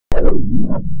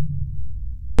Hello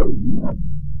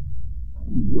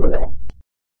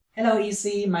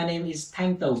EC, my name is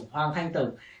Hoàng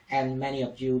Tùng, and many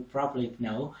of you probably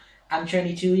know. I'm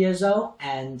 22 years old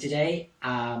and today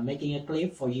I'm making a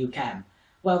clip for UCAM.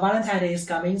 Well, Valentine's Day is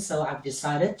coming, so I've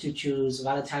decided to choose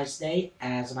Valentine's Day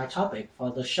as my topic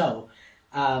for the show.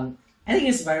 I think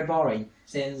it's very boring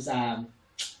since,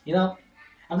 you know,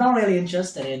 I'm not really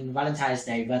interested in Valentine's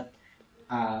Day, but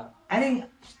I think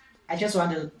I just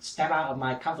want to step out of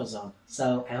my comfort zone.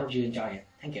 So I hope you enjoy it.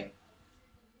 Thank you.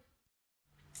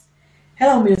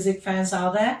 Hello music fans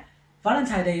out there!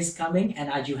 Valentine's Day is coming and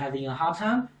are you having a hard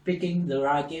time picking the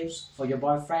right gifts for your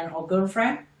boyfriend or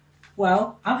girlfriend?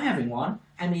 Well, I'm having one.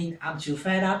 I mean, I'm too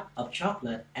fed up of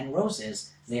chocolate and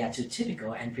roses. They are too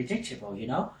typical and predictable, you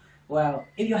know? Well,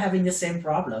 if you're having the same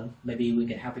problem, maybe we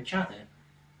can help each other.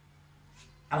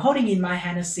 I'm holding in my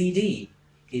hand a CD.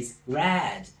 It's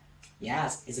red.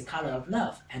 Yes, it's a color of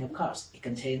love, and of course, it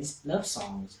contains love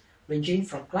songs, ranging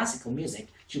from classical music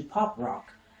to pop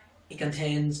rock. It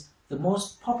contains the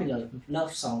most popular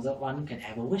love songs that one can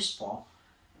ever wish for.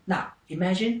 Now,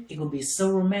 imagine it would be so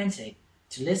romantic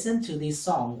to listen to this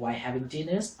song while having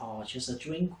dinners or just a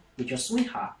drink with your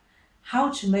sweetheart. How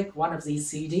to make one of these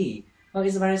CD? Well,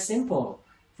 it's very simple,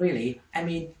 really. I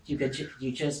mean, you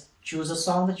just choose a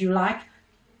song that you like,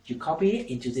 you copy it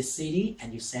into this CD,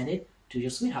 and you send it to your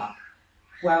sweetheart.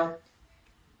 Well,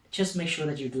 just make sure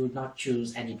that you do not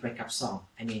choose any breakup song.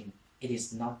 I mean, it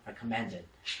is not recommended.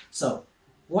 So,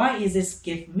 why is this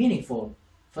gift meaningful?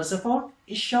 First of all,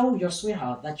 it shows your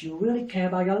sweetheart that you really care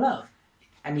about your love.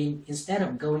 I mean, instead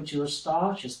of going to a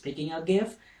store, just picking a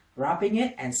gift, wrapping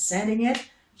it, and sending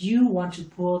it, you want to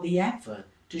put the effort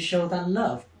to show that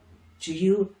love to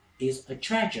you is a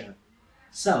treasure.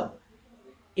 So,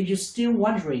 if you're still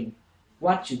wondering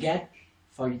what to get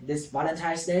for this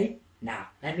Valentine's Day, now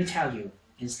let me tell you,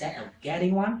 instead of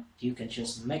getting one, you can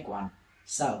just make one.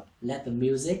 So, let the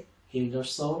music heal your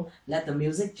soul, let the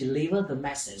music deliver the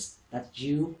message that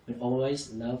you will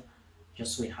always love your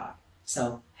sweetheart.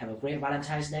 So, have a great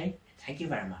Valentine's Day, and thank you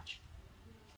very much.